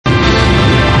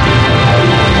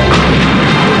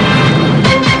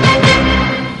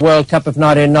World Cup of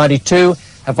 1992.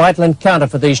 A vital encounter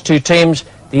for these two teams.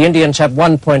 The Indians have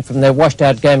 1 point from their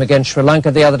washed-out game against Sri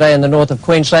Lanka the other day in the north of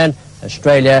Queensland.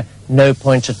 Australia, no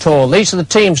points at all. These are the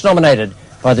teams nominated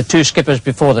by the two skippers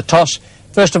before the toss.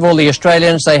 First of all, the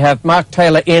Australians, they have Mark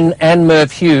Taylor in and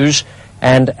Merv Hughes,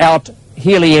 and out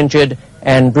Healy injured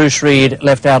and Bruce Reid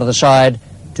left out of the side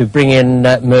to bring in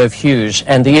Merv Hughes.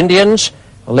 And the Indians,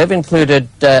 well, they've included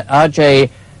RJ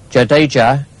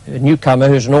Jadeja, a newcomer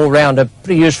who's an all-rounder,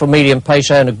 pretty useful medium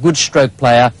pacer and a good stroke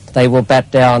player. They will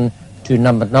bat down to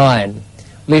number 9.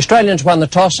 The Australians won the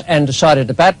toss and decided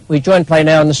to bat. We join play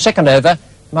now in the second over.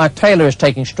 Mark Taylor is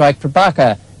taking strike.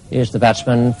 Prabhakar is the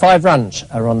batsman. 5 runs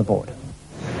are on the board.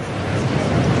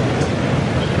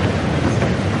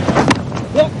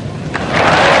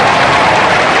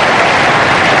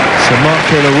 So Mark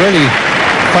Taylor really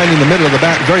finding the middle of the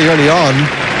bat very early on.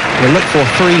 We'll look for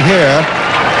 3 here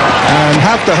and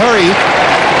have to hurry.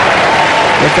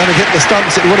 They're going to hit the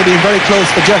stumps. It would have been very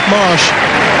close for Jeff Marsh.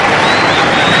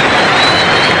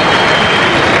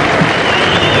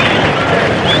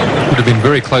 Would have been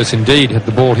very close indeed had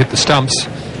the ball hit the stumps.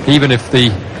 Even if the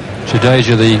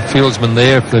Jadeja, the fieldsman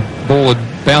there, if the ball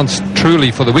had bounced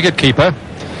truly for the wicketkeeper,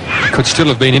 it could still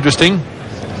have been interesting.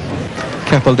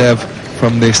 Kapil Dev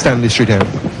from the Stanley Street end.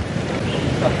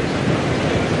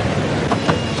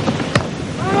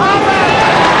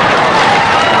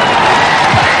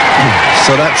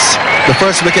 So that's the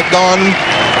first wicket gone.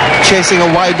 Chasing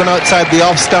a wide one outside the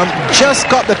off stump. Just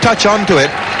got the touch onto it.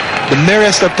 The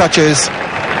merest of touches.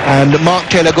 And Mark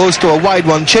Taylor goes to a wide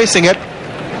one, chasing it.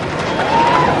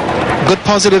 Good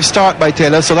positive start by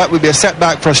Taylor, so that would be a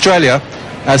setback for Australia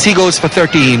as he goes for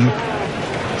 13.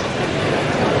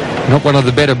 Not one of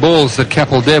the better balls that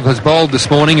Kapil Dev has bowled this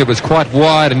morning. It was quite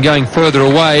wide and going further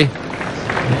away.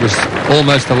 It was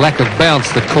almost a lack of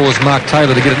bounce that caused Mark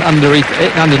Taylor to get an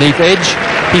underneath edge.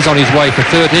 He's on his way for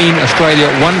 13. Australia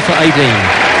 1 for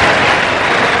 18.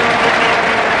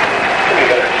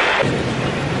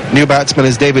 New batsman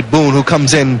is David Boone, who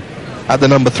comes in at the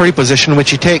number 3 position,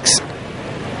 which he takes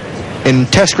in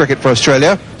Test cricket for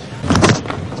Australia.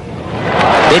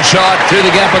 Good shot through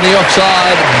the gap on the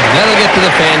offside. That'll get to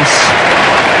the fence.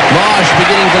 Marsh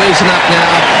beginning to loosen up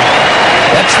now.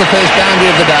 That's the first boundary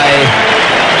of the day.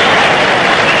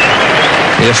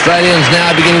 The Australians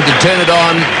now beginning to turn it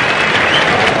on.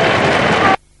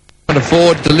 Can't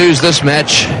afford to lose this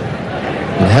match.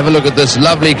 And have a look at this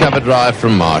lovely cover drive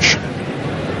from Marsh.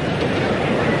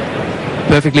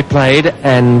 Perfectly played,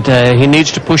 and he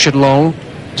needs to push it along.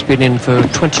 He's been in for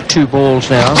 22 balls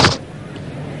now.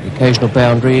 The occasional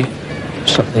boundary,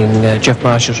 something Jeff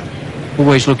Marsh is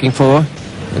always looking for.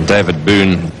 And David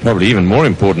Boone, probably even more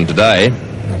important today,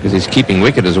 because he's keeping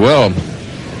wicket as well.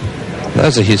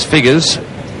 Those are his figures.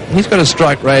 He's got a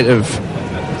strike rate of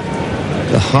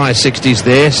the high 60s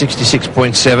there,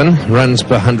 66.7 runs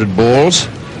per 100 balls.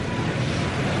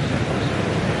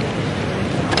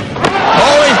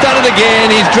 Again,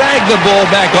 he's dragged the ball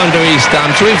back onto his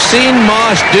stumps. We've seen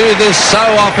Marsh do this so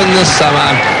often this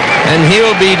summer, and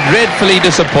he'll be dreadfully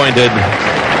disappointed.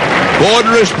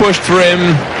 Borderis pushed for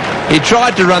him. He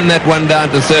tried to run that one down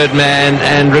to third man,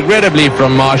 and regrettably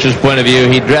from Marsh's point of view,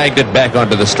 he dragged it back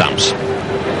onto the stumps.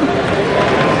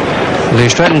 The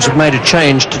Australians have made a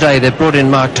change today. They've brought in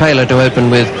Mark Taylor to open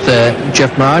with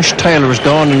Jeff Marsh. Taylor is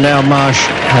gone, and now Marsh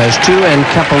has 2, and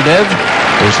Kapil Dev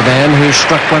is the man who's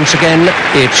struck once again.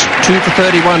 It's 2 for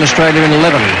 31, Australia in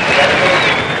 11.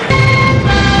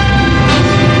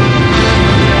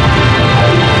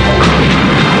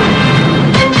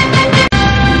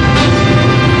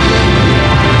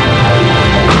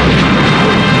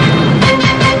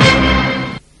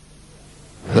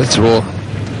 This will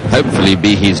hopefully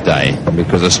be his day,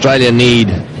 because Australia need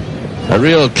a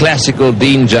real classical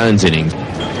Dean Jones innings.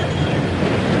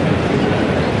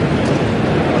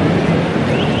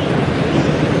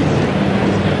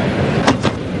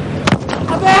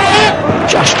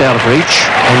 Just out of reach,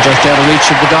 and just out of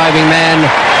reach of the diving man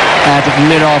at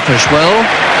mid-off as well.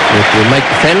 It will make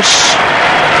the fence.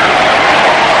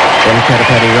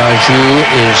 Venkatapati Raju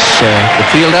is the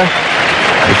fielder.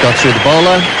 It got through the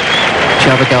bowler,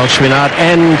 Javagal Srinath,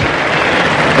 and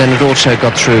then it also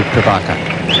got through Prabhakar.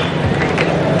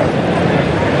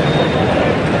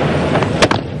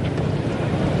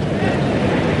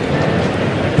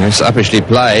 It's uppishly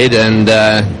played, and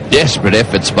desperate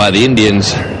efforts by the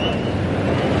Indians.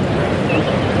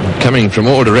 Coming from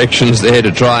all directions there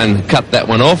to try and cut that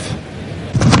one off. A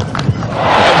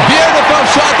beautiful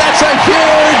shot. That's a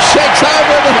huge 6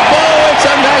 over the ball. It's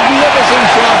a magnificent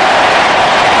shot.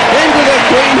 Into the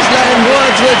Queensland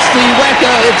woods. It's the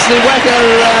Wacker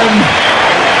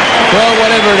Well,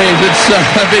 whatever it is, it's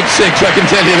a big six, I can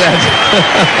tell you that.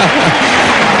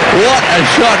 What a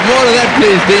shot. More of that,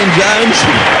 please, Dean Jones.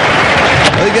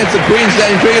 I think that's the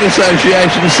Queensland Cricket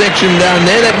Association section down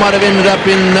there. That might have ended up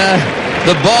in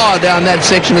the bar down that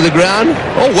section of the ground.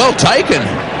 Oh, well taken.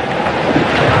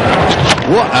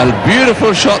 What a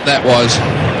beautiful shot that was.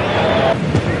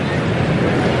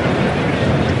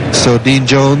 So Dean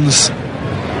Jones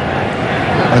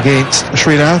against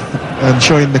Srinath and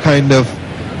showing the kind of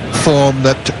form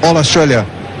that all Australia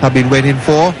have been waiting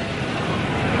for.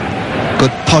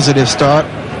 Good positive start.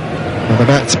 And the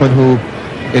batsman who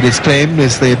it is claimed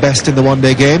is the best in the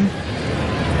one-day game.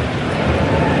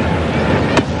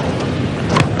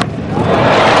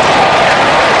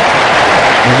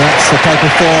 And that's the type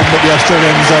of form that the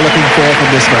Australians are looking for from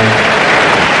this man.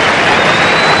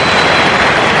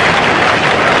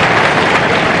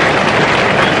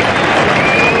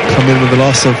 Come in with a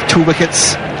loss of 2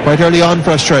 wickets quite early on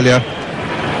for Australia.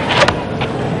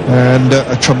 And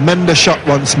a tremendous shot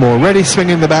once more. Ready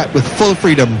swinging the bat with full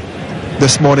freedom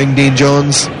this morning, Dean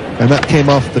Jones. And that came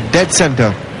off the dead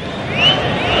centre.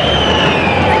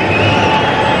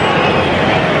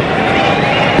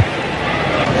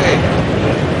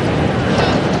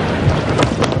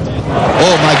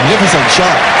 Oh, magnificent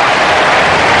shot.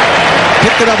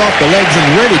 Picked it up off the legs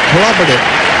and really clobbered it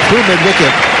through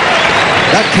mid-wicket.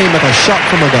 That came like a shot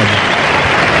from a gun.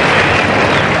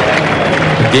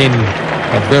 Again,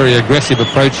 a very aggressive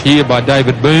approach here by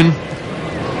David Boone.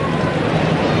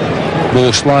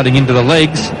 Ball sliding into the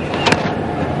legs.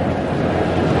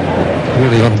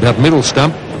 Really on that middle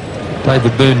stump.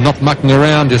 David Boone not mucking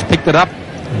around, just picked it up,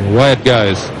 and away it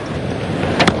goes.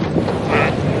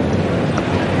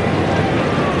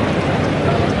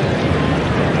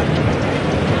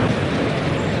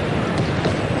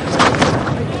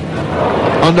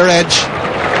 Under edge,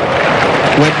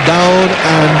 went down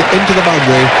and into the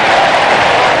boundary.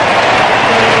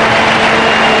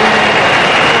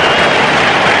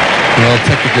 Well,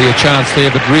 technically a chance there,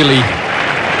 but really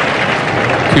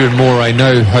Kieran Moray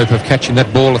no hope of catching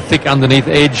that ball. A thick underneath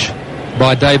edge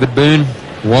by David Boone.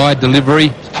 Wide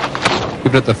delivery.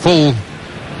 Give it the full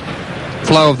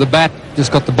flow of the bat.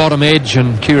 Just got the bottom edge,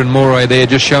 and Kieran Moray there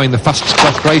just showing the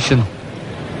frustration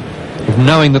of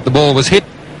knowing that the ball was hit,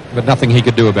 but nothing he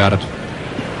could do about it.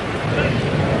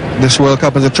 This World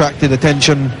Cup has attracted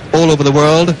attention all over the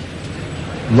world.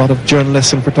 A lot of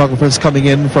journalists and photographers coming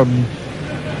in from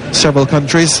several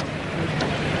countries.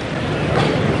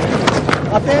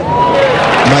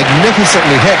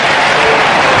 Magnificently hit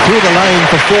through the line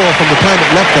for 4 from the time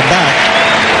it left the bat.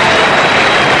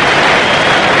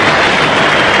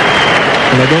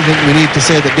 And I don't think we need to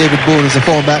say that David Boone is a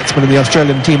former batsman in the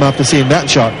Australian team after seeing that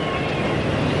shot.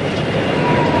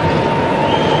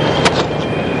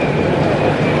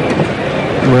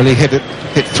 Really hit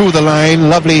through the line.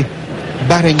 Lovely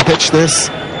batting pitch this,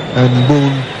 and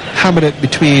Boone hammered it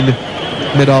between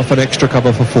mid-off and extra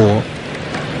cover for 4.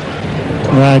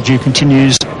 Raju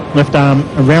continues, left arm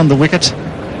around the wicket.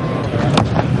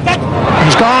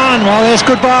 He's gone. Well, there's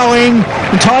good bowling.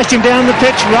 Enticed him down the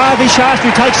pitch. Ravi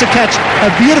Shastri takes the catch. A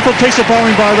beautiful piece of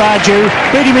bowling by Raju.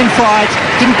 Beat him in flight.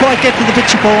 Didn't quite get to the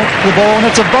pitch for the ball,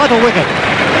 and it's a vital wicket.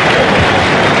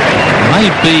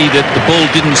 Maybe that the ball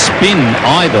didn't spin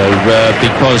either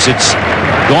because it's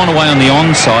gone away on the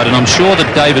onside, and I'm sure that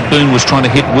David Boone was trying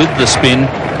to hit with the spin,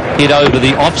 hit over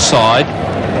the offside,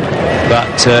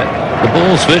 but the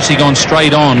ball's virtually gone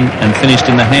straight on and finished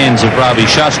in the hands of Ravi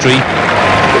Shastri.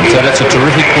 So that's a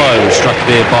terrific blow struck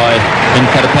there by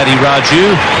Venkatapati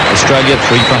Raju. Australia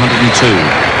 3 for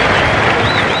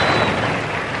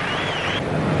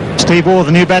 102. Steve Waugh,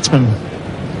 the new batsman.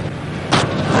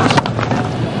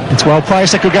 It's well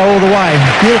placed. That could go all the way.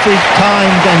 Beautifully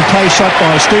timed and placed shot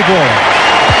by Steve Waugh.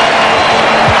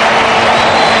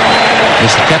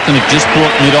 Yes, the captain had just brought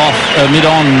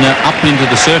mid-on up into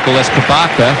the circle. That's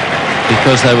Kabaka,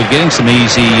 because they were getting some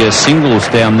easy singles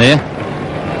down there.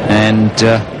 And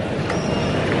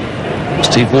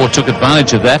Steve Waugh took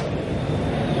advantage of that.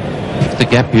 Hit the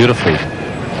gap beautifully.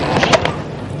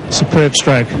 Superb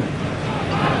stroke.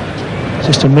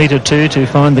 Just a metre two to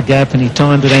find the gap, and he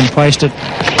timed it and placed it.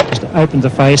 Just opened the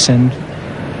face and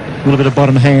a little bit of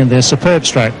bottom hand there. Superb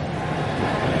stroke.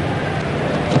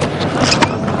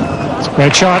 It's a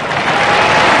great shot.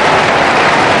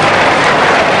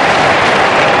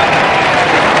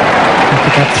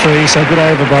 Pick up 3, so good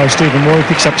over by Stephen Waugh. He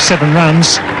picks up 7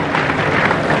 runs.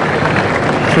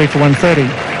 3 for 130.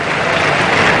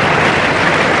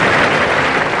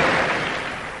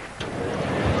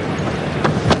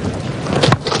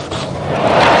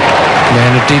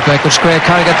 Landed deep, Michael Square,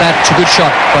 can't get that. It's a good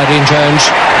shot by Dean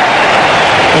Jones.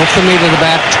 off the middle of the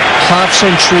bat, half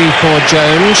century for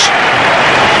Jones.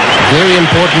 Very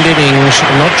important innings,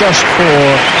 not just for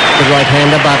the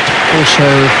right-hander, but also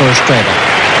for Australia.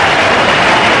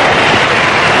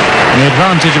 And the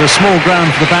advantage of a small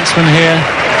ground for the batsman here.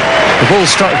 The ball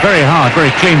struck very hard,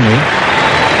 very cleanly.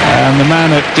 And the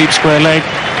man at deep square leg,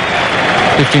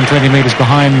 15-20 metres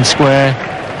behind square,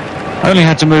 only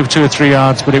had to move 2 or 3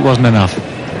 yards, but it wasn't enough.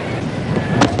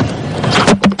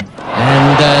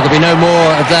 And there'll be no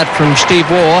more of that from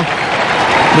Steve Waugh.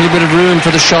 A little bit of room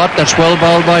for the shot. That's well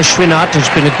bowled by Srinath. It's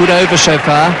been a good over so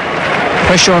far.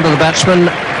 Pressure onto the batsman,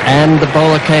 and the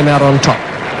bowler came out on top.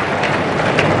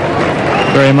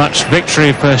 Very much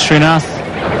victory for Srinath.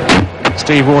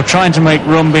 Steve Waugh trying to make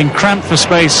room, being cramped for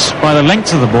space by the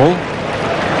length of the ball.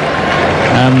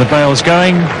 And the bail's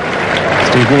going.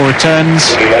 Steve Waugh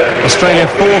returns. Australia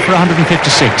 4 for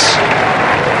 156.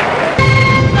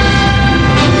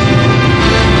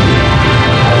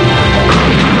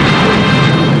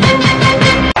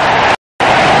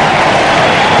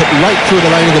 Right through the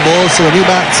line of the ball, so the new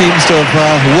bat seems to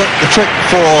have worked the trick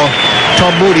for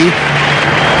Tom Moody.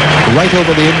 Right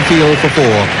over the infield for 4.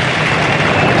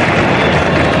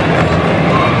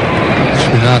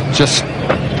 Srinath just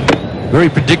very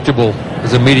predictable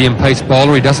as a medium-pace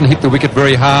bowler. He doesn't hit the wicket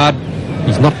very hard.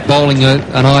 He's not bowling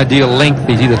an ideal length.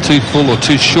 He's either too full or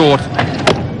too short.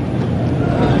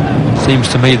 Seems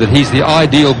to me that he's the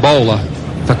ideal bowler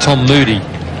for Tom Moody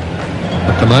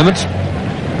at the moment.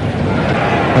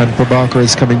 And Prabhakar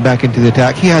is coming back into the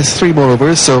attack. He has 3 more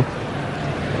overs, so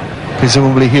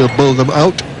presumably he'll bowl them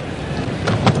out.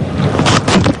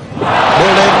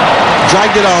 Bowled in,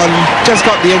 dragged it on, just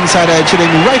got the inside edge, hitting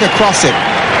right across it.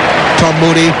 Tom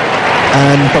Moody,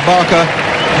 and Prabhakar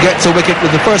gets a wicket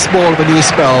with the first ball of a new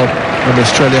spell, and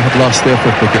Australia have lost their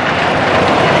 5th wicket.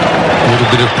 A little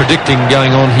bit of predicting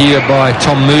going on here by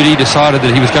Tom Moody. Decided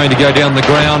that he was going to go down the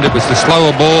ground. It was the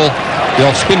slower ball, the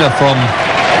off-spinner from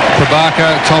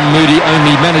Prabhakar. Tom Moody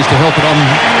only managed to help it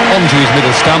onto his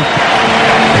middle stump.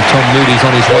 And Tom Moody's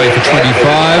on his way for 25.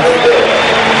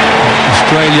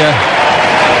 Australia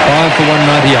 5 for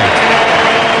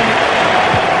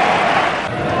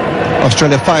 198.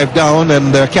 Australia 5 down,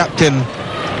 and their captain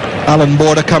Alan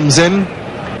Border comes in.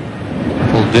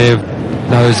 Well, Dev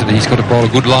knows that he's got to bowl a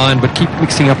good line, but keep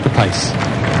mixing up the pace.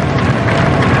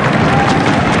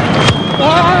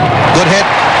 Good hit.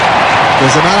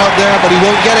 There's a man out there, but he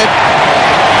won't get it.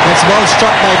 It's well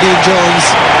struck by Dean Jones.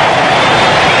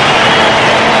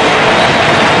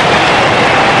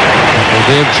 Well,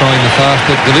 Dev trying the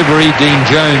faster delivery. Dean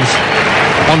Jones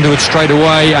onto it straight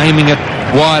away, aiming it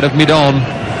wide of mid-on.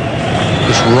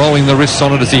 Just rolling the wrists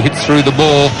on it as he hits through the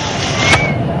ball.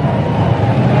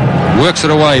 Works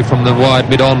it away from the wide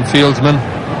mid-on fieldsman.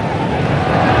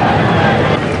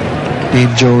 Dean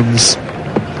Jones,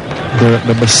 they're at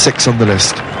number 6 on the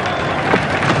list.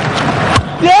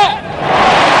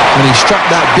 And he struck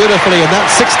that beautifully, and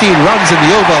that's 16 runs in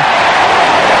the over.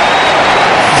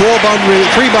 3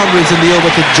 boundaries in the over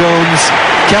to Jones.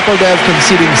 Kapil Dev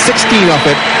conceding 16 off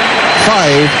it.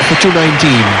 5 for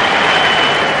 219.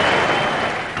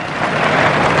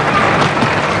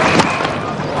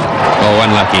 Oh,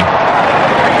 unlucky.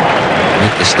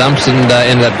 Hit the stumps and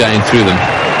ended up going through them.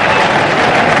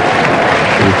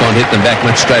 We can't hit them back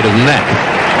much straighter than that.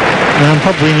 And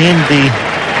probably in the end, the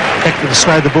fact that they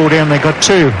slowed the ball down, they got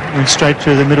 2. Went straight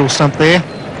through the middle stump there.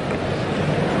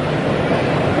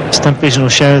 Stump vision will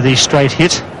show the straight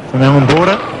hit from Alan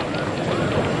Border.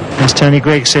 As Tony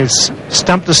Greig says,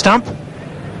 stump to stump,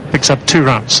 picks up 2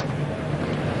 runs.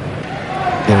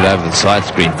 Get it over the side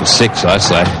screen for 6, I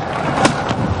say.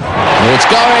 Oh, it's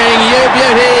going, you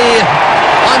beauty!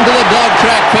 Onto the dog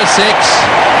track for 6.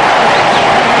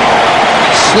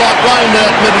 Slot won't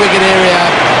hurt mid-wicket area.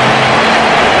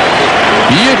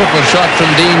 Beautiful shot from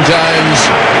Dean Jones.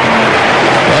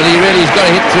 Well, he really's got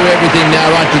to hit through everything now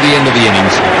right to the end of the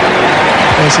innings.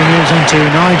 As he moves on to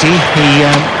 90, he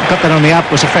got that on the up,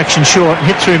 was a fraction short,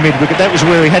 hit through mid-wicket. That was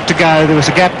where he had to go. There was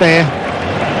a gap there.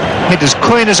 Hit as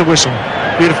clean as a whistle.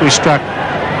 Beautifully struck.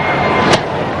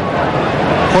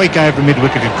 Hoik over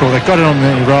mid-wicket, good call. They got it on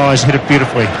the rise, hit it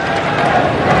beautifully.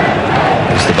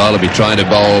 As the bowler be trying to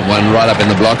bowl one right up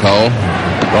in the block hole,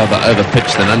 rather over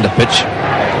pitch than under pitch.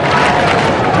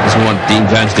 Doesn't want Dean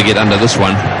Jones to get under this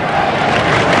one.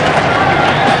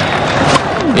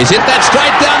 He's hit that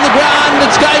straight down the ground.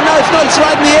 It's going, no, it's not, it's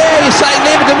right in the air. He's saying,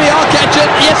 leave it to me, I'll catch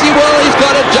it. Yes, he will, he's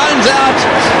got it. Jones out.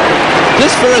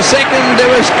 Just for a second there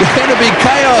was going to be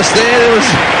chaos there. There was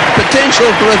potential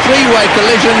for a three-way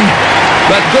collision,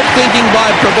 but good thinking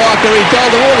by Prabhakar. He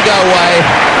told them all to go away,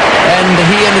 and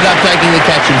he ended up taking the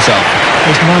catch himself.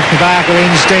 As Mike Prabhakar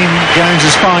ends Dean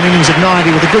Jones's fine innings of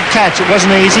 90 with a good catch. It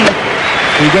wasn't easy.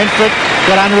 He went for it,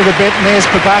 got under it a bit, and there's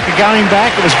Prabhakar going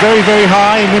back. It was very, very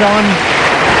high, mid-on.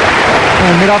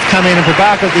 And mid-off come in, and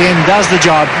Prabhakar at the end does the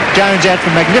job. Jones out for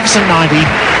a magnificent 90.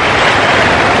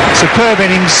 Superb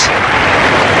innings.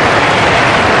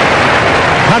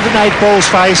 108 balls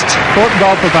faced. Caught and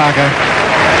bowled Prabhakar.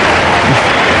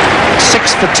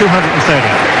 6 for 230.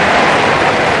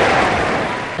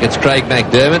 It's Craig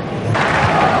McDermott.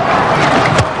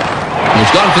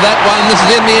 He's gone for that one. This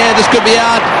is in the air. This could be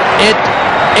out. It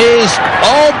is,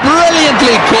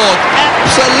 brilliantly caught.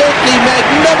 Absolutely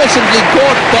magnificently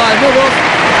caught by Murov.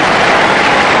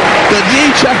 The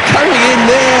Nietzsche coming in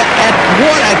there, and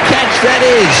what a catch that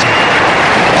is.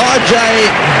 RJ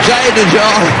Jadeja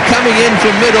coming in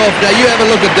from mid-off. Now you have a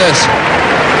look at this.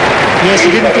 Yes,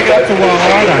 he didn't pick it up for a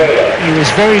while either. He was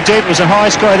very deep. It was a high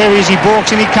score. There he is. He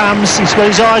balks and he comes. He's got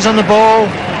his eyes on the ball.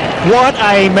 What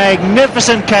a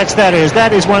magnificent catch that is.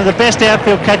 That is one of the best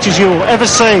outfield catches you will ever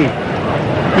see.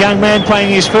 Young man playing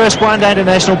his first one-day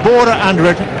international, border under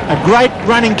it. A great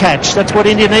running catch. That's what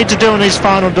India need to do in these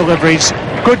final deliveries.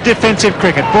 Good defensive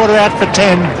cricket. Border out for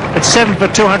 10. It's 7 for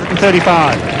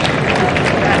 235.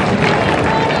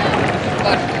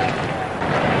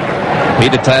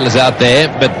 Peter Taylor's out there,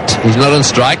 but he's not on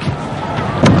strike.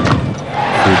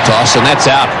 Good toss, and that's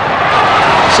out.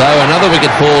 So another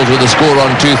wicket falls with a score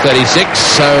on 236.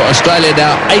 So Australia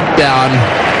now 8 down.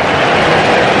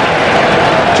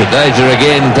 Jadeja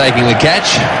again taking the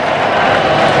catch.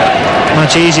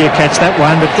 Much easier catch that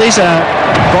one, but these are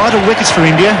vital wickets for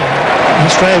India.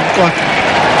 Australia like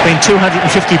been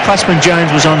 250 plus when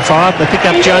Jones was on fire. They picked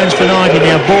up Jones for 90.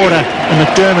 Now Border and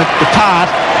McDermott depart,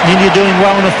 and India doing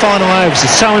well in the final overs.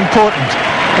 It's so important.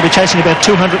 They'll be chasing about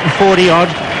 240 odd,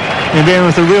 and then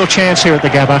with a real chance here at the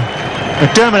Gabba.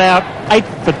 McDermott out 8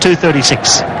 for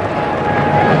 236.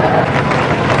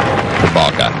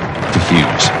 Prabhakar to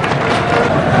Hughes.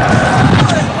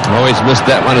 Always missed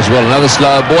that one as well. Another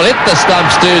slow ball hit the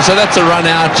stumps too, so that's a run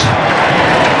out.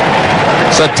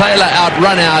 So Taylor out,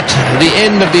 run out. The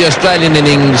end of the Australian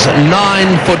innings,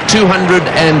 9 for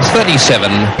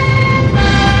 237.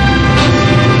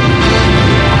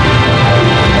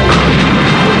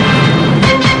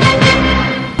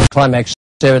 Climax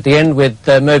there at the end with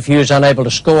Merv Hughes unable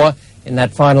to score in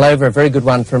that final over. A very good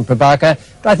one from Prabhakar.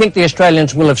 But I think the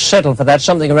Australians will have settled for that,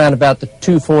 something around about the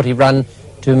 240 run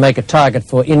to make a target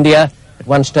for India. At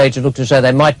one stage it looked as though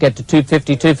they might get to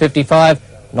 250, 255.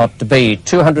 Not to be.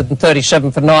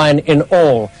 237 for 9 in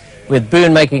all, with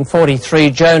Boone making 43.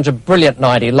 Jones a brilliant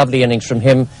 90. Lovely innings from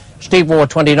him. Steve Waugh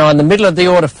 29. The middle of the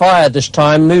order fired this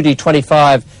time. Moody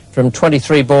 25 from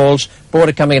 23 balls.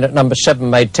 Border coming in at number 7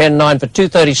 made 10. 9 for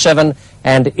 237.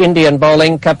 And Indian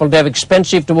bowling. Kapil Dev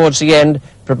expensive towards the end.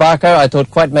 Prabhakar I thought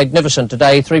quite magnificent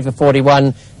today. 3 for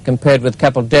 41 compared with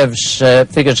Kapil Dev's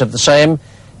figures of the same.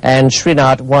 And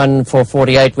Srinath 1 for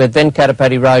 48 with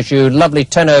Venkatapati Raju. Lovely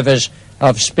 10 overs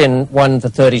of spin, 1 for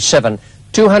 37.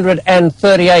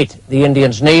 238 the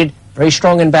Indians need. Very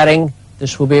strong in batting.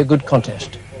 This will be a good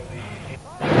contest.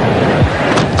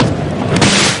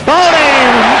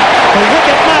 Bowling! The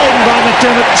wicket made by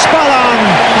McDermott. Spot on.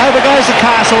 Over goes the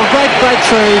castle. Great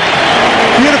breakthrough.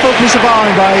 Beautiful piece of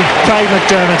bowling by Craig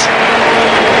McDermott.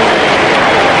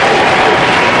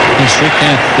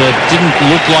 Srinath didn't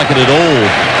look like it at all.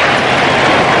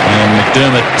 And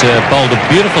McDermott bowled a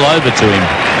beautiful over to him.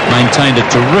 Maintained a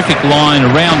terrific line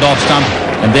around off stump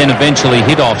and then eventually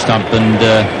hit off stump, and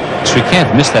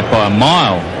Srinath missed that by a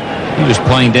mile. He was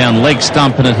playing down leg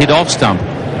stump and it hit off stump.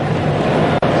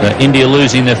 So India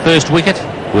losing their first wicket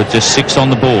with just 6 on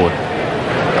the board.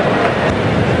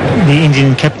 The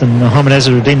Indian captain Mohammad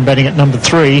Azharuddin batting at number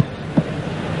 3.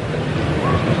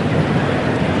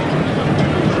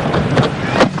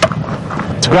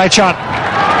 It's a great shot.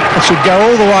 It should go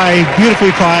all the way.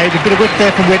 Beautifully played. A bit of width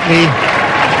there from Whitney.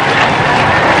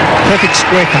 Perfect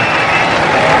square cut.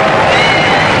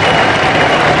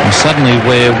 And suddenly,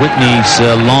 where Whitney's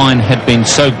line had been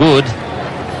so good,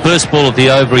 first ball of the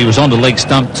over, he was on the leg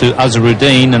stump to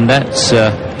Azharuddin, and that's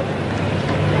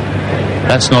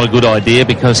not a good idea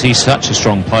because he's such a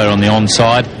strong player on the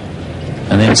onside.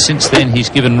 And then since then, he's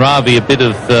given Ravi a bit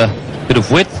of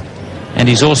width, and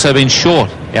he's also been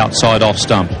short outside off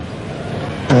stump.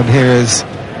 And here is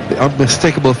the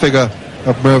unmistakable figure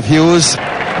of Merv Hughes.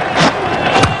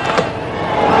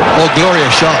 Oh,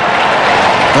 glorious shot.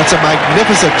 That's a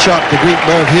magnificent shot to greet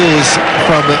Merv Hughes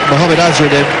from Mohammad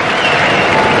Azharuddin.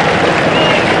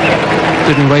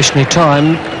 Didn't waste any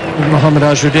time. Mohammad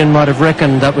Azharuddin might have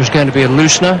reckoned that was going to be a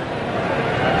loosener.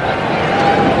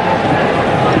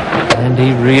 And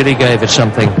he really gave it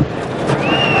something.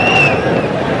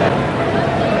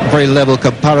 Very level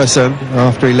comparison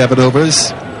after 11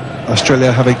 overs.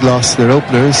 Australia having lost their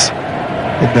openers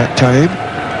in that time.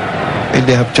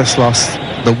 India have just lost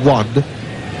the one.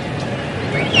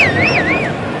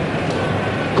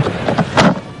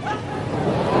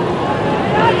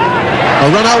 A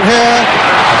run out here.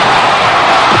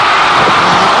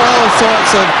 All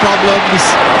sorts of problems.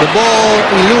 The ball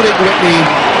eluding Whitney,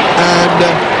 and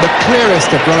the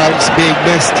clearest of run-outs being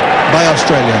missed by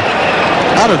Australia.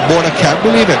 Aaron Border can't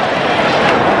believe it.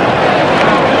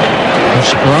 I'm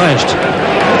surprised.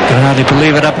 Can hardly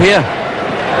believe it up here.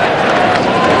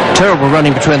 Terrible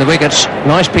running between the wickets.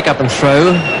 Nice pick up and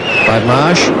throw by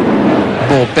Marsh.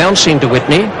 Ball bouncing to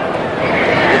Whitney.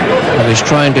 He was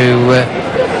trying to...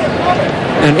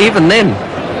 and even then,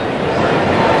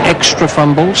 extra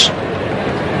fumbles.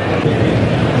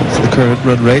 That's the current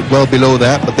run rate, well below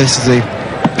that, but this is a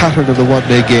pattern of the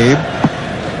one-day game.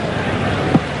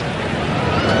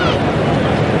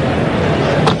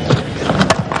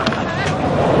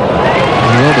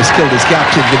 Killed his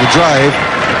captain with the drive.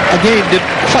 Again, didn't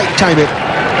quite time it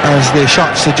as the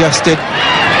shot suggested,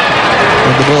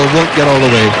 and the ball won't get all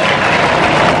the way.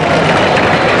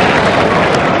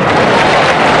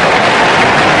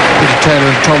 Peter Taylor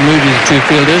and Tom Moody, the two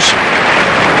fielders.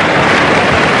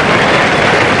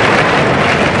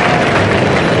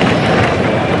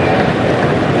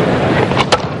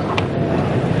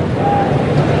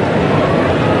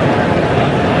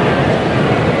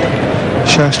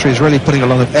 Shastri is really putting a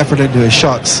lot of effort into his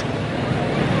shots.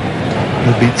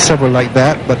 There've been several like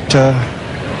that, but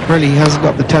really he hasn't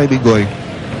got the timing going.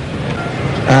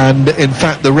 And in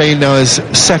fact, the rain now is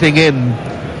setting in,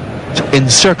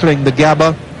 encircling the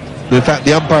Gabba. In fact,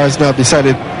 the umpires now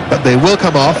decided that they will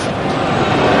come off.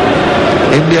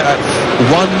 India at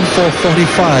 1 for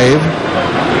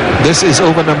 45. This is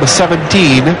over number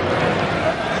 17.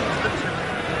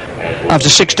 After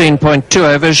 16.2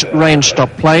 overs, rain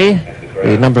stopped play.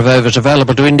 The number of overs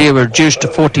available to India were reduced to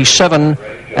 47,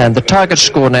 and the target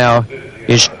score now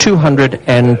is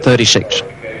 236.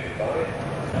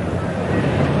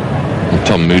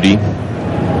 Tom Moody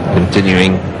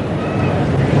continuing.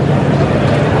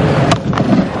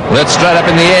 That's straight up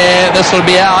in the air. This will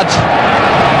be out.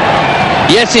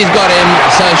 Yes, he's got him.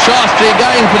 So Shastri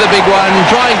going for the big one,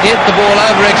 trying to hit the ball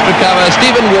over extra cover.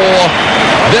 Stephen Waugh,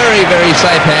 very, very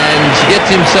safe hands.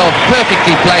 Gets himself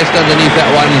perfectly placed underneath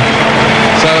that one.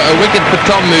 So a wicket for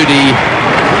Tom Moody.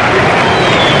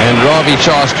 And Ravi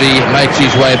Shastri makes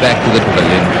his way back to the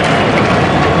pavilion.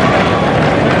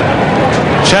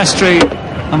 Shastri,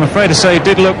 I'm afraid to say,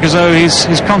 did look as though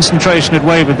his concentration had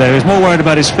wavered there. He was more worried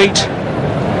about his feet.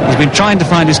 He's been trying to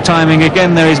find his timing.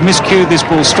 Again, there is miscued this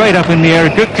ball straight up in the air.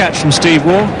 A good catch from Steve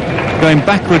Waugh. Going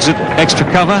backwards at extra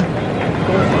cover.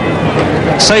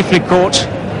 Safely caught.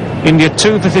 India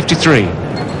 2 for 53.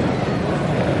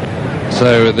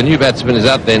 So the new batsman is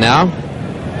out there now.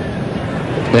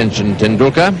 Pension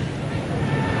Tendulkar.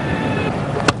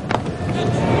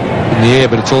 In the air,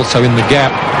 but it's also in the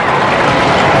gap.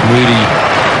 Moody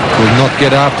will not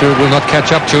get after it, will not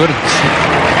catch up to it. It's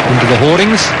into the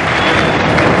hoardings.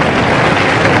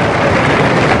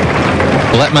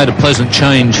 Well, that made a pleasant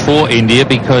change for India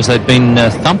because they'd been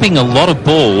thumping a lot of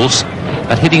balls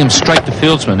but hitting them straight to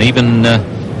fieldsmen. Even the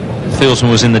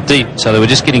fieldsman was in the deep, so they were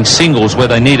just getting singles where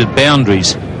they needed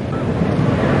boundaries.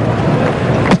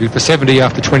 2 for 70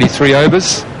 after 23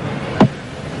 overs.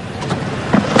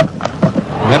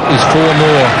 And that is 4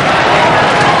 more.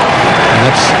 And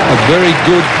that's a very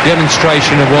good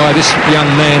demonstration of why this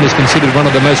young man is considered one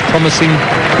of the most promising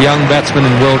young batsmen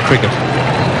in world cricket.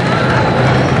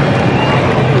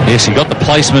 Yes, he got the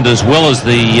placement as well as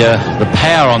the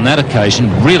power on that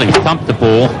occasion. Really thumped the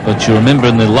ball, but you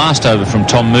remember in the last over from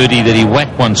Tom Moody that he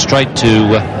whacked one straight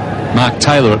to Mark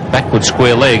Taylor at backward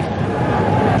square leg.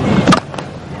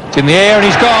 It's in the air and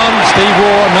he's gone. Steve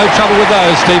Waugh, no trouble with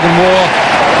those. Stephen Waugh,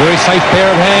 very safe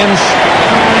pair of hands.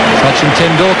 Sachin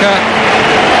Tendulkar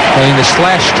playing the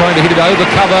slash, trying to hit it over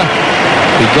cover.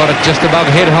 He got it just above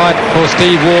head height for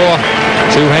Steve Waugh.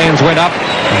 2 hands went up,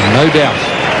 and no doubt.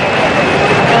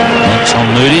 Tom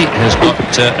Moody has got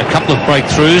a couple of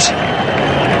breakthroughs.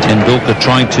 Tendulkar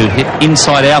trying to hit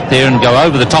inside out there and go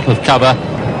over the top of cover,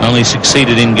 only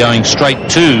succeeded in going straight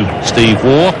to Steve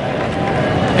Waugh.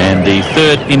 And the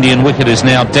third Indian wicket is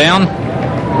now down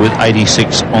with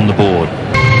 86 on the board.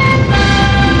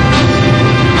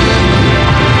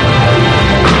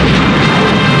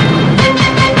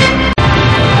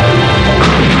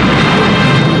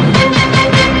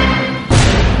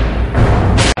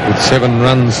 7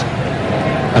 runs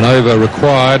and over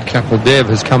required. Kapil Dev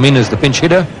has come in as the pinch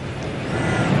hitter.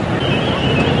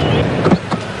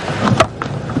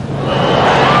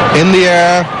 In the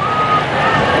air,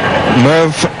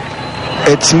 Merv,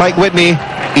 it's Mike Whitney.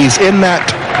 He's in that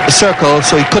circle,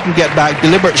 so he couldn't get back.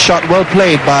 Deliberate shot, well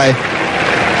played by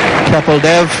Kapil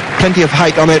Dev. Plenty of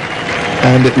height on it,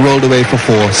 and it rolled away for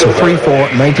 4. So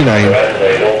 3-4, 99.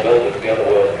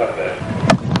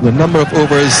 The number of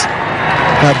overs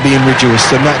have been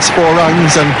reduced, and that's 4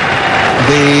 runs, and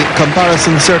the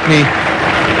comparison certainly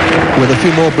with a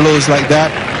few more blows like that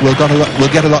will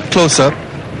get a lot closer.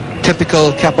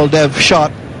 Typical Kapil Dev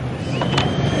shot.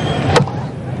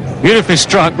 Beautifully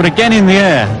struck, but again in the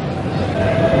air.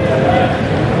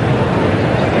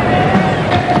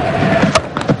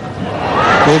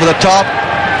 Over the top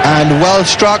and well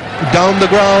struck down the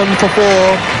ground for 4,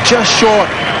 just short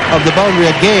of the boundary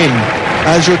again.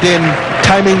 Azharuddin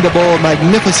timing the ball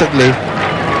magnificently.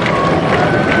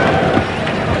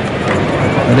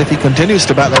 And if he continues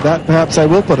to bat like that, perhaps I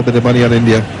will put a bit of money on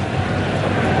India.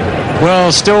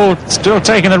 Well, still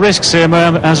taking the risks here,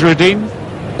 Azharuddin.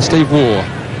 Steve Waugh.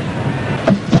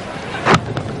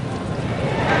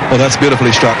 Oh, that's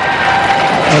beautifully struck.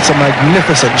 That's a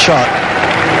magnificent shot.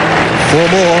 4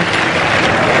 more.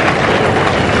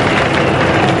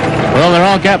 Well, there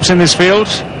are gaps in this field.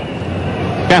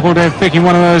 Kapil Dev picking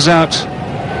one of those out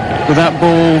with that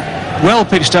ball well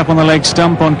pitched up on the leg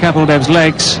stump on Kapil Dev's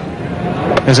legs.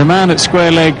 There's a man at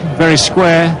square leg, very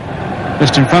square,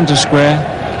 just in front of square.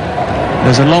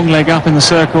 There's a long leg up in the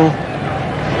circle.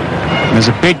 There's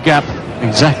a big gap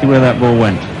exactly where that ball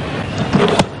went.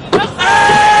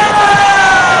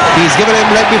 He's given him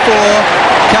leg before.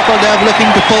 Kapil Dev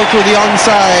looking to pull through the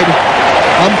onside.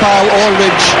 Umpire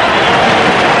Aldridge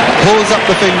pulls up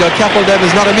the finger. Kapil Dev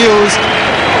is not amused,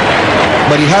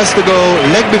 but he has to go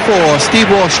leg before. Steve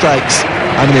Waugh strikes,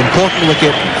 and an important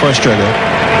wicket for Australia.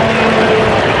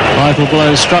 Vital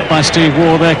blow struck by Steve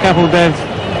Waugh there. Kapil Dev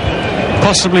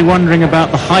possibly wondering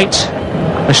about the height.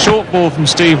 A short ball from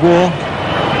Steve Waugh.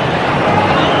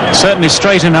 Certainly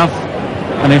straight enough.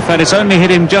 And in fact, it's only hit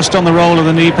him just on the roll of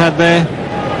the knee pad there.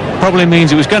 Probably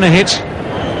means it was going to hit.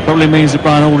 Probably means that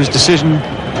Brian Aldridge's decision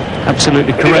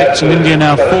absolutely correct. And India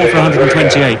now 4 for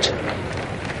 128.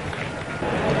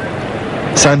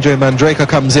 Sanjay Manjrekar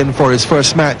comes in for his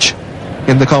first match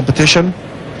in the competition.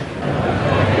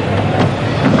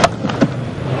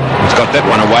 He's got that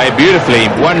one away beautifully.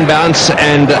 One bounce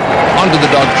and onto the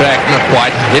dog track. Not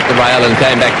quite. Hit the rail and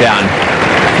came back down.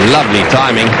 Lovely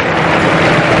timing.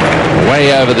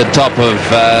 Way over the top of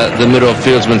the mid-off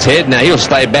fieldsman's head. Now he'll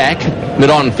stay back,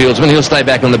 mid-on fieldsman, he'll stay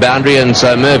back on the boundary, and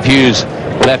so Merv Hughes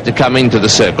will have to come into the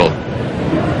circle.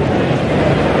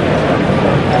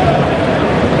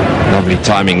 Lovely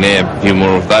timing there. A few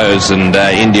more of those, and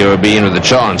India will be in with a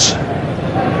chance.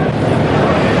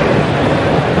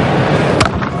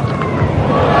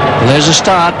 Well, there's a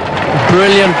start.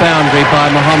 Brilliant boundary by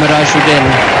Mohammad Azharuddin.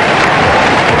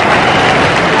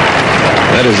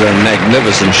 That is a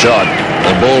magnificent shot.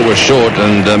 The ball was short,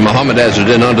 and Mohammad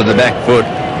Azharuddin onto the back foot.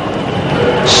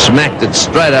 Smacked it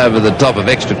straight over the top of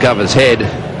extra cover's head.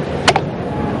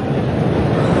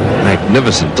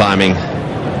 Magnificent timing.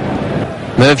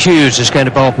 Merv Hughes is going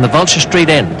to bowl from the Vulture Street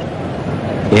end.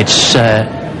 It's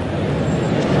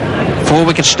 4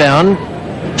 wickets down.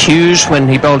 Hughes, when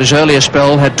he bowled his earlier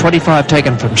spell, had 25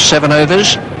 taken from 7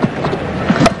 overs.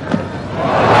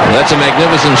 That's a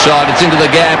magnificent shot. It's into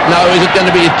the gap. No, is it going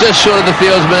to be just short of the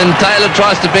fieldsman? Taylor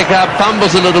tries to pick up,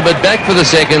 fumbles a little bit, back for the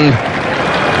second.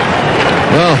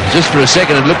 Well, just for a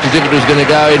second it looked as if it was going to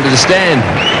go into the stand.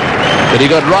 But he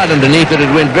got right underneath it.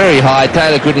 It went very high.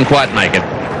 Taylor couldn't quite make it.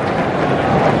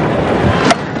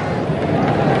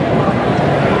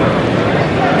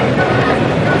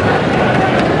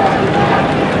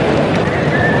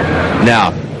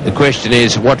 Now, the question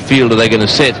is, what field are they going to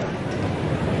set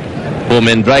for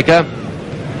Manjrekar?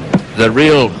 The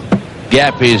real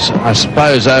gap is, I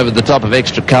suppose, over the top of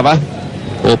extra cover,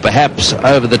 or perhaps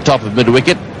over the top of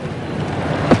mid-wicket.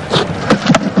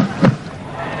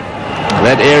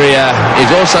 That area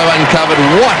is also uncovered.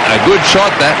 What a good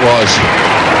shot that was.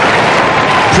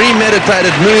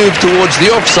 Premeditated move towards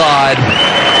the offside,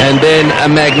 and then a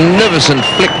magnificent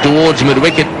flick towards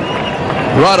mid-wicket.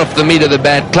 Right off the meat of the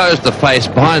bat, closed the face,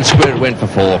 behind square it went for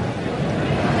 4.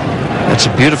 That's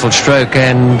a beautiful stroke,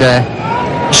 and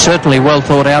certainly well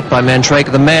thought out by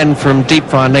Manjrekar. The man from deep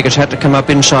fine leggers had to come up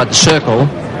inside the circle.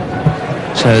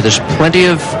 So there's plenty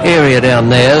of area down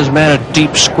there. There's a man at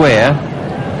deep square.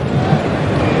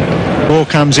 Ball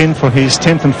comes in for his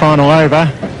 10th and final over.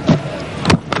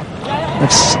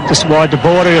 It's just wide to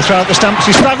border. He'll throw at the stumps.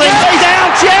 He's struggling. He's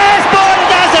out. Yes!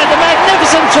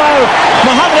 throw.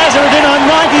 Mohammad Azharuddin on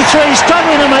 93,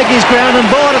 struggling to make his ground, and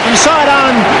Border from side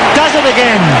on does it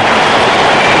again.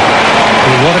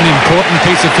 Well, what an important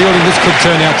piece of fielding this could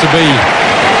turn out to be.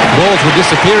 Balls were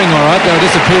disappearing all right, they were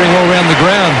disappearing all around the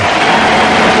ground.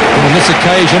 And on this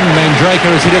occasion,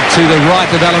 Mandraker has hit it to the right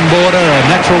of Alan Border, a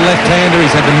natural left-hander.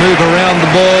 He's had to move around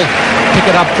the ball, pick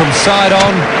it up from side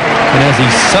on, and as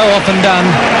he's so often done,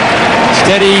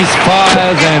 steadies,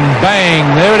 fires, and bang,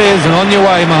 there it is, and on your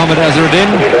way, Mohammad Azharuddin.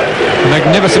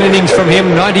 Magnificent innings from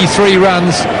him, 93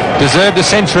 runs, deserved a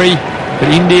century,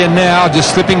 but India now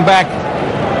just slipping back.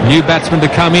 New batsmen to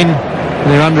come in,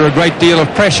 they're under a great deal of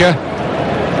pressure.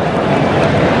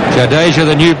 Jadeja,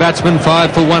 the new batsman,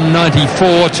 fired for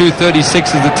 194,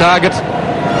 236 is the target.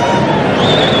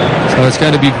 So it's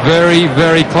going to be very,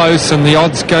 very close, and the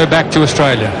odds go back to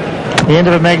Australia. The end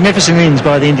of a magnificent innings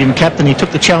by the Indian captain. He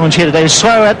took the challenge here today. He was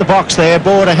slow at the box there.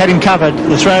 Border had him covered.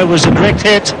 The throw was a direct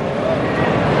hit.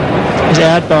 He's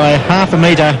out by half a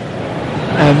metre.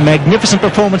 A magnificent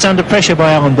performance under pressure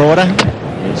by Alan Border.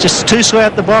 It's just too slow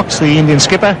at the box, the Indian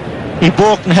skipper. He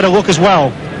balked and had a look as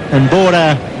well. And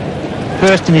Border,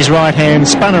 first in his right hand,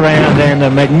 spun around, and a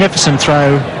magnificent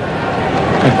throw.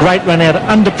 A great run out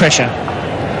under pressure.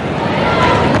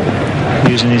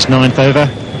 Using his 9th over.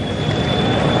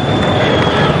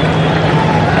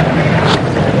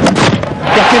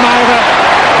 Got him over.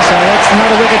 So that's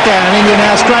another wicket down. India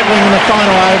now struggling in the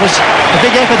final overs. A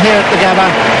big effort here at the Gabba.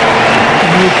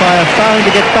 Moved by a phone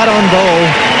to get bat on ball.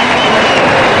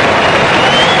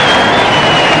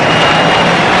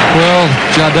 Well,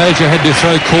 Jadeja had to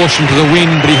throw caution to the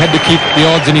wind, but he had to keep the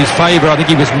odds in his favour. I think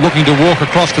he was looking to walk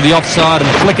across to the offside and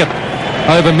flick it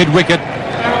over mid-wicket.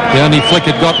 The only flick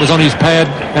it got was on his pad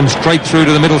and straight through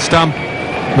to the middle stump.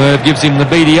 Merv gives him the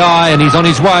beady eye, and he's on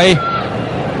his way.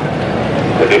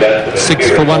 6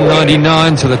 for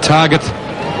 199, so the target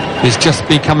is just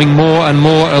becoming more and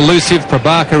more elusive.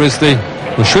 Prabhakar is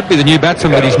should be the new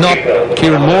batsman, but he's not.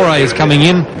 Kieran Moray is coming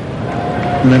in.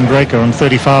 Mandraker on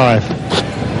 35.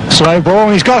 Slow ball,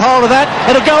 and he's got hold of that.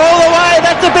 It'll go all the way.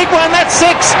 That's a big one. That's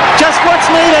 6. Just what's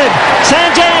needed.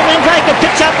 Sanjay Mandraker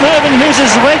picks up Mervyn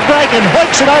Hughes' leg break and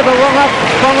hoiks it over wrong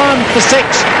on for 6.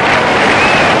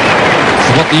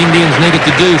 What the Indians needed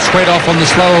to do, sweat off on the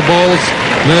slower balls.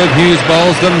 Merv Hughes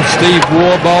bowls them. Steve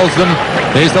Waugh bowls them.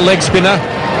 There's the leg spinner.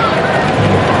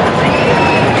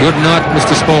 Good night,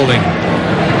 Mr. Spalding.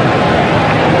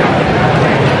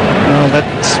 Well,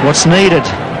 that's what's needed.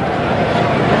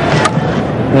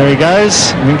 There he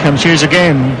goes. And in comes Hughes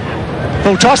again.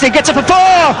 Full toss. He gets it for 4.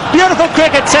 Beautiful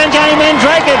cricket. Sanjay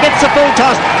Mandraker gets the full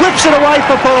toss. Whips it away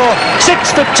for 4.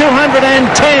 6 for 210.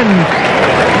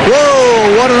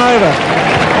 Whoa, what an over.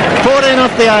 14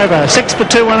 off the over. 6 for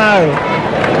 210.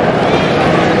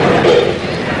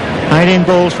 18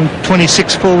 balls from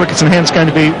 26, 4 wickets in hand. It's going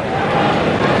to be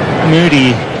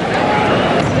Moody.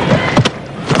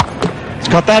 He's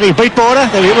got that. He beat Border.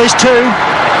 There'll be at least 2.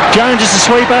 Jones is the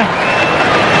sweeper.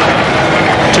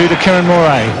 2 to Kieran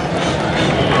Moray.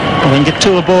 And then get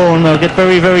 2 a ball, and they'll get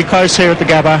very, very close here at the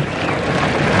Gabba.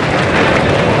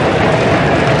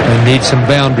 They need some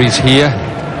boundaries here.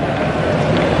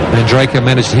 Mandraker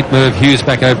managed to hit Merv Hughes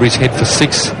back over his head for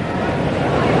 6.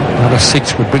 Another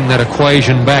 6 would bring that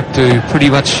equation back to pretty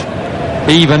much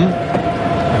even.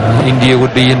 India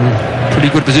would be in pretty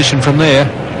good position from there.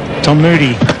 Tom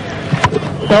Moody.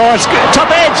 Oh, it's good. Top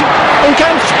edge. In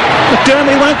comes McDermott.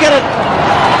 He won't get it.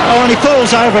 Oh, and he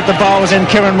falls over at the bowls, and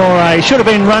Kieran Moray should have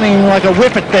been running like a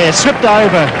whippet there. Slipped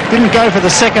over. Didn't go for the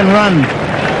second run.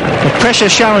 The pressure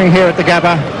showing here at the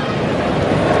Gabba.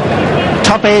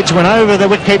 Top edge went over the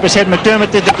wicketkeeper's head.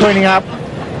 McDermott did the cleaning up.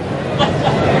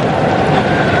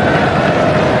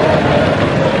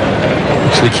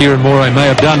 Actually, Kieran Moray may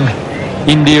have done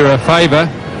India a favour.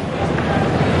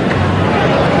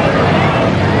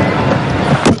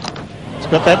 He's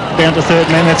got that down to third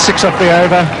man. That's 6 off the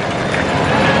over.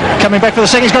 Coming back for the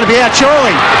second. He's got to be out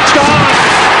surely. It's gone.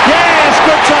 Yes,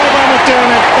 good throw by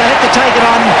McDermott. They had to take it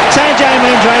on. Sanjay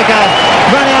Mandraker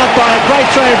run out by a great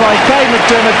throw by Craig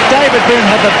McDermott. David Boone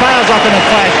had the bails off in a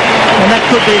flash, and that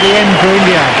could be the end for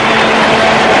India.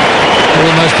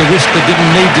 Almost a risk that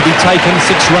didn't need to be taken.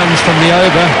 6 runs from the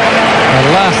over.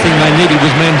 The last thing they needed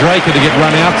was Mandraker to get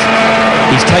run out.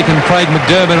 He's taken Craig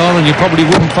McDermott on, and you probably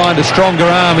wouldn't find a stronger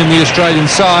arm in the Australian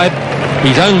side.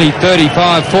 He's only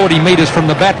 35, 40 metres from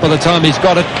the bat by the time he's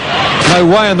got it. No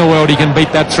way in the world he can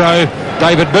beat that throw.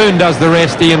 David Boone does the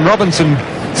rest. Ian Robinson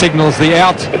signals the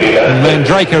out. And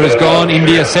Mandraker has gone.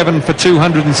 India 7 for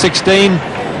 216.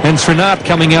 And Srinath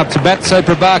coming out to bat, so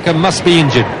Prabhakar must be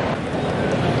injured.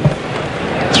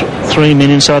 3 men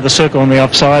inside the circle on the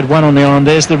offside, 1 on the on.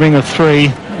 There's the ring of 3.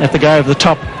 have to go over the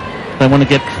top. They want to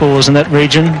get fours in that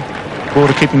region.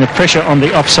 Border keeping the pressure on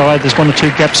the offside. There's 1 or 2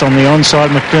 gaps on the onside.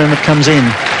 McDermott comes in.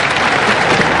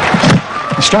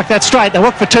 He struck that straight. They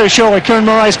look for 2, surely. Kieran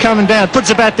Morae's coming down. Puts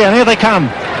the bat down. Here they come.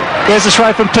 There's the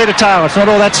throw from Peter Taylor. It's not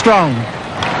all that strong.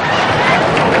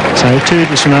 So 2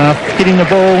 to Snarf, hitting the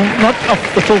ball, not off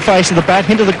the full face of the bat,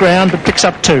 into the ground, but picks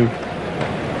up 2.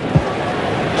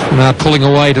 Now pulling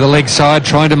away to the leg side,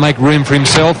 trying to make room for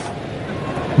himself.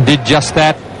 Did just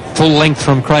that. Full length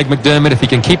from Craig McDermott. If he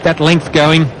can keep that length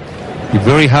going, it'll be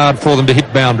very hard for them to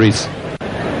hit boundaries.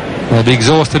 They'll be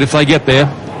exhausted if they get there.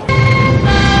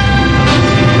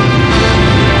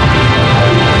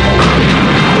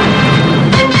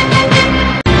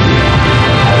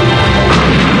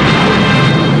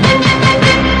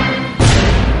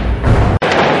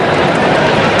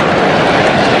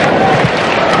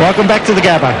 Welcome back to the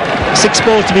Gabba. 6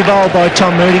 balls to be bowled by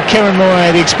Tom Moody. Kieran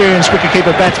Morae, the experienced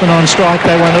wicketkeeper batsman, on strike.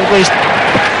 They want at least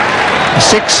a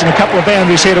 6 and a couple of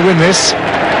boundaries here to win this.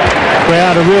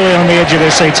 Crowd are really on the edge of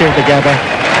their seats here at the Gabba.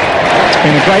 It's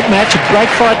been a great match, a great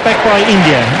fight back by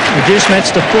India. Reduced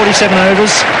match to 47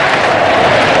 overs.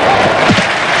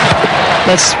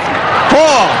 That's 4.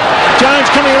 Jones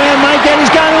coming around, Maygate, he's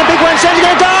going on a big one, sends it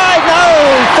a dive, no,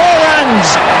 4 runs.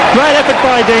 Great effort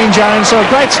by Dean Jones, so a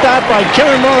great start by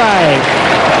Kieran Morae.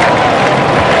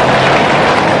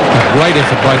 Great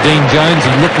effort by Dean Jones.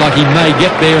 He looked like he may get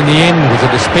there in the end. It was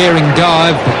a despairing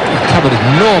dive, but he covered an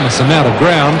enormous amount of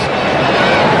ground.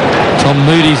 Tom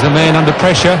Moody's the man under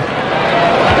pressure.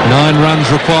 9 runs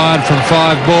required from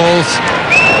 5 balls.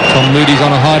 Tom Moody's on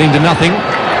a hiding to nothing.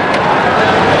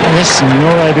 Yes, and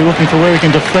Morae will be looking for where he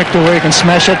can deflect or where he can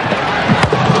smash it.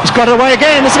 He's got it away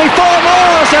again. This will be 4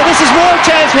 more. So this is more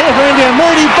chance here for India.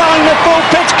 Moody bowling the full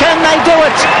pitch. Can they do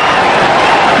it?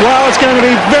 Well, it's going to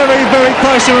be very, very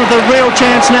close to the real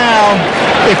chance now.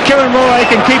 If Kieran Morae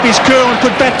can keep his cool and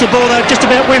put bat to ball, they'll just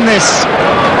about win this.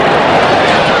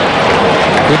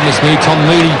 Goodness me, Tom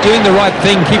Moody doing the right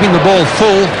thing, keeping the ball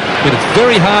full, but it's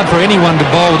very hard for anyone to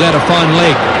bowl without a fine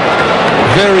leg.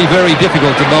 Very, very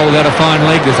difficult to bowl without a fine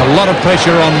leg. There's a lot of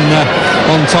pressure on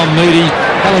Tom Moody.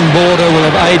 Alan Border will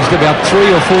have aged about 3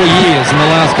 or 4 years in the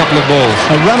last couple of balls.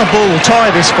 A runner ball will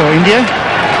tie this for India.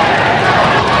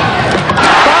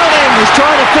 Bowling is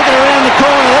trying to flick it around the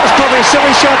corner. That was probably a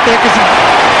silly shot there because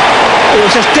he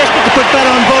was just desperate to put that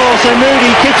on ball. So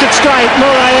Moody keeps it straight.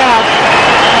 Morae out.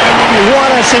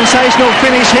 What a sensational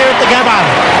finish here at the Gabba.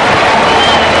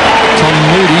 Tom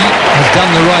Moody has done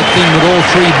the right thing with all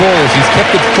 3 balls. He's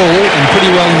kept it full and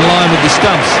pretty well in line with the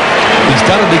stumps. He's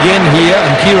done it again here,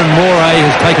 and Kieran Morae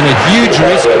has taken a huge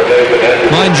risk.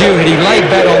 Mind you, had he laid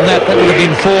bat on that, that would have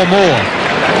been 4 more.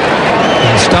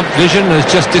 And stump vision has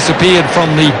just disappeared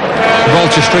from the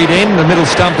Vulture Street end. The middle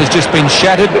stump has just been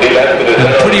shattered, and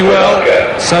pretty well,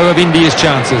 so have India's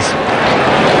chances.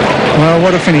 Well,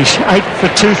 what a finish. 8 for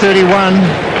 231.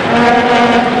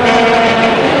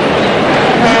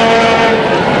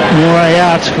 Morae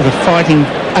out with a fighting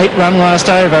 8-run last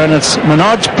over, and it's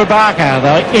Manoj Prabhakar,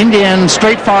 the Indian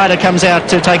street fighter, comes out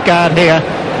to take guard here.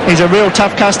 He's a real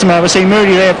tough customer. We see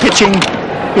Moody there pitching.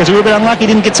 He was a little bit unlucky,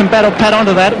 didn't get some bat or pat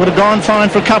onto that. Would have gone fine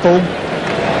for a couple.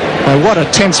 What a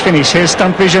tense finish. Here's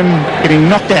Stump Vision getting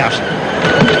knocked out.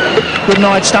 Good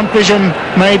night, Stump Vision.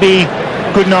 Maybe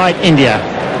good night, India.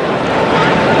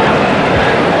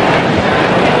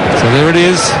 So there it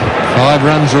is. 5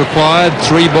 runs required,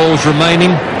 3 balls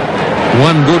remaining.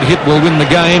 1 good hit will win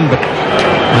the game, but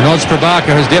Manoj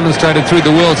Prabhakar has demonstrated through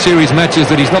the World Series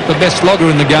matches that he's not the best slogger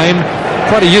in the game.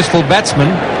 Quite a useful batsman.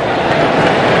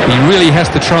 He really has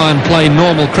to try and play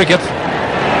normal cricket.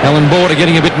 Alan Border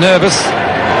getting a bit nervous.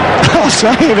 I'll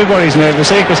say everybody's nervous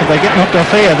here because if they get knocked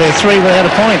off here, they're 3 without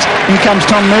a point. In comes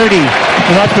Tom Moody.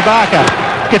 Manoj Prabhakar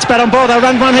gets bat on ball. They'll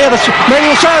run one here.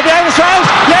 Moody will throw it. The overthrows.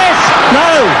 Yes.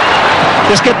 No.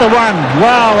 Just get the 1.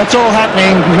 Wow, it's all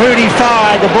happening. Moody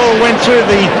fired. The ball went through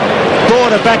the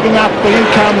border, backing up. The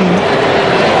in-come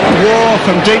War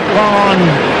from deep line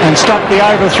and stopped the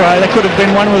overthrow. There could have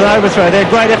been one with an overthrow there.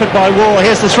 Great effort by War.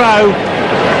 Here's the throw.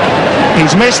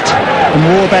 He's missed, and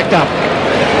War backed up.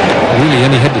 Really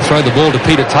only had to throw the ball to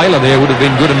Peter Taylor there. Would have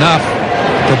been good enough.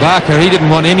 Prabhakar, he didn't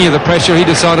want any of the pressure. He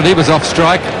decided he was off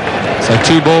strike. So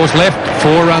 2 balls left,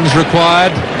 4 runs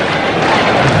required.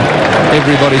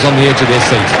 Everybody's on the edge of their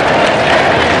seat.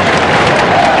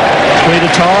 3 to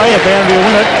tie, a boundary will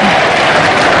win it.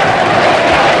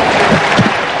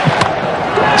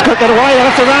 It's got that away, they'll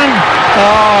have to run.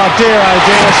 Oh dear,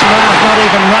 Smart not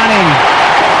even running.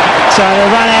 So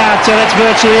they run out, so that's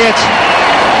virtually it.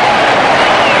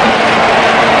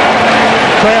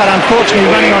 Crowd unfortunately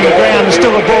running on the ground. There's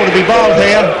still a ball to be bowled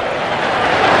here.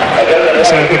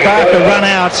 So Barker run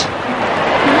out.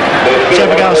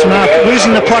 Jabbergal Smart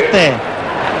losing the plot there.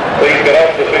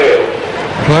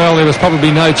 Well, there was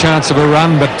probably no chance of a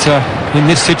run, but in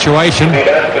this situation,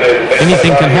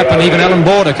 anything can happen. Even Alan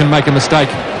Border can make a mistake.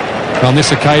 On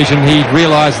this occasion, he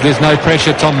realised there's no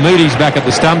pressure. Tom Moody's back at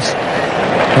the stumps.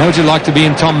 How would you like to be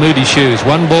in Tom Moody's shoes?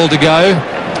 1 ball to go,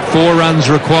 4 runs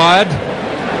required.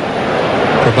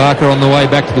 Prabhakar on the way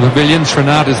back to the pavilion.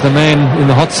 Srinath is the man in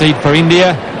the hot seat for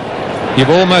India. You've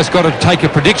almost got to take a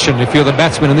prediction if you're the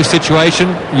batsman in this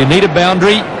situation. You need a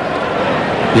boundary.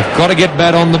 You've got to get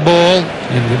bat on the ball.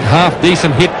 A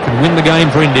half-decent hit can win the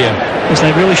game for India. Yes,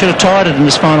 they really should have tied it in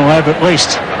this final over at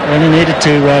least. They only needed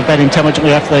to bat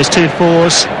intelligently after those 2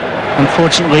 fours.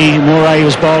 Unfortunately, Moray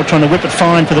was bowled trying to whip it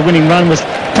fine for the winning run with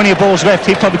plenty of balls left.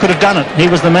 He probably could have done it. He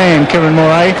was the man, Kiran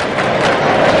Moray.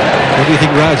 What do you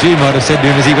think Raju might have said to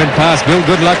him as he went past? Bill,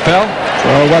 good luck, pal.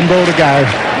 Well, 1 ball to go.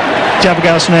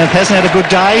 Jabbergal Smith hasn't had a good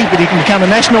day, but he can become a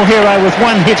national hero with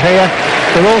 1 hit here.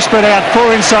 They're all spread out,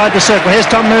 4 inside the circle. Here's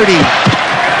Tom Moody.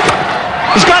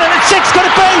 He's got it at 6, could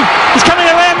it be? He's coming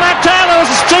around Mark Taylor. Is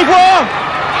it Steve Waugh?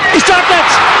 He's dropped it.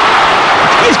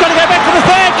 He's got to go back for the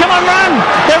 3rd. Come on, run.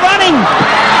 They're running.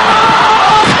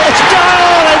 It's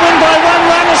Dale. They win by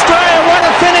 1 run, Australia. What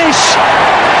a finish.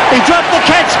 He dropped the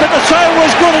catch, but the throw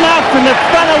was good enough, and the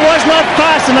runner was not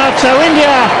fast enough, so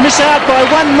India miss out by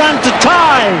 1 run to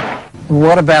tie.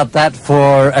 What about that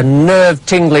for a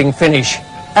nerve-tingling finish?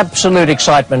 Absolute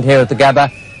excitement here at the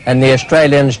Gabba, and the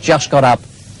Australians just got up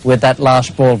with that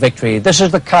last ball victory. This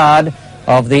is the card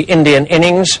of the Indian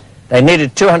innings. They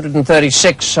needed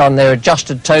 236 on their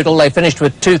adjusted total. They finished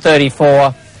with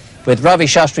 234, with Ravi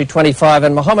Shastri 25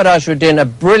 and Mohammad Azharuddin a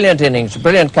brilliant innings, a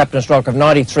brilliant captain's knock of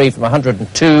 93 from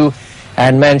 102,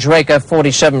 and Manjrekar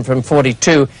 47 from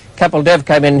 42. Kapil Dev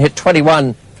came in and hit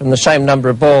 21 from the same number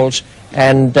of balls,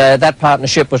 and that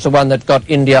partnership was the one that got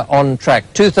India on track.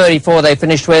 234 they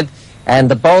finished with,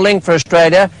 and the bowling for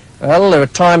Australia, well, there were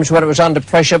times when it was under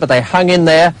pressure, but they hung in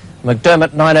there.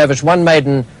 McDermott 9 overs, 1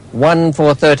 maiden, 1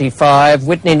 for 35.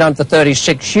 Whitney 9 for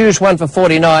 36. Hughes 1 for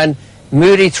 49.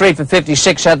 Moody 3 for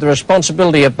 56 had the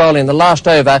responsibility of bowling the last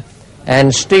over,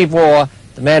 and Steve Waugh,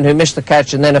 the man who missed the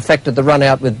catch and then affected the run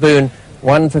out with Boone,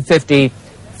 1 for 50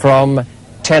 from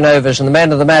 10 overs, and the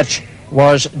man of the match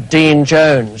was Dean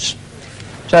Jones.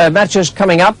 So matches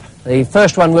coming up. The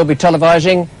first one we'll be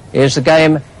televising is the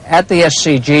game at the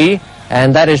SCG,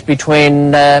 and that is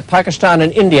between Pakistan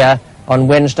and India on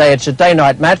Wednesday. It's a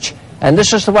day-night match, and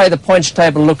this is the way the points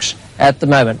table looks at the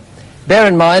moment. Bear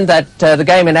in mind that the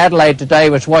game in Adelaide today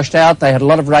was washed out. They had a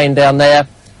lot of rain down there,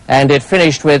 and it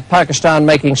finished with Pakistan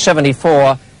making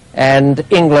 74 and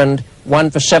England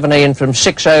 1 for 17 from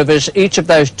 6 overs, each of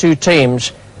those 2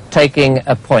 teams taking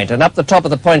a point. And up the top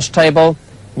of the points table,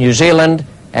 New Zealand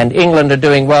and England are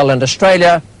doing well, and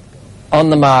Australia on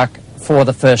the mark for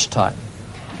the first time.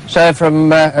 So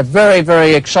from a very,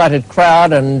 very excited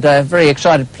crowd and very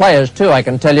excited players too, I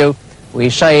can tell you, we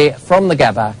say from the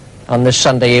Gabba on this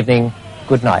Sunday evening,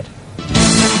 good night.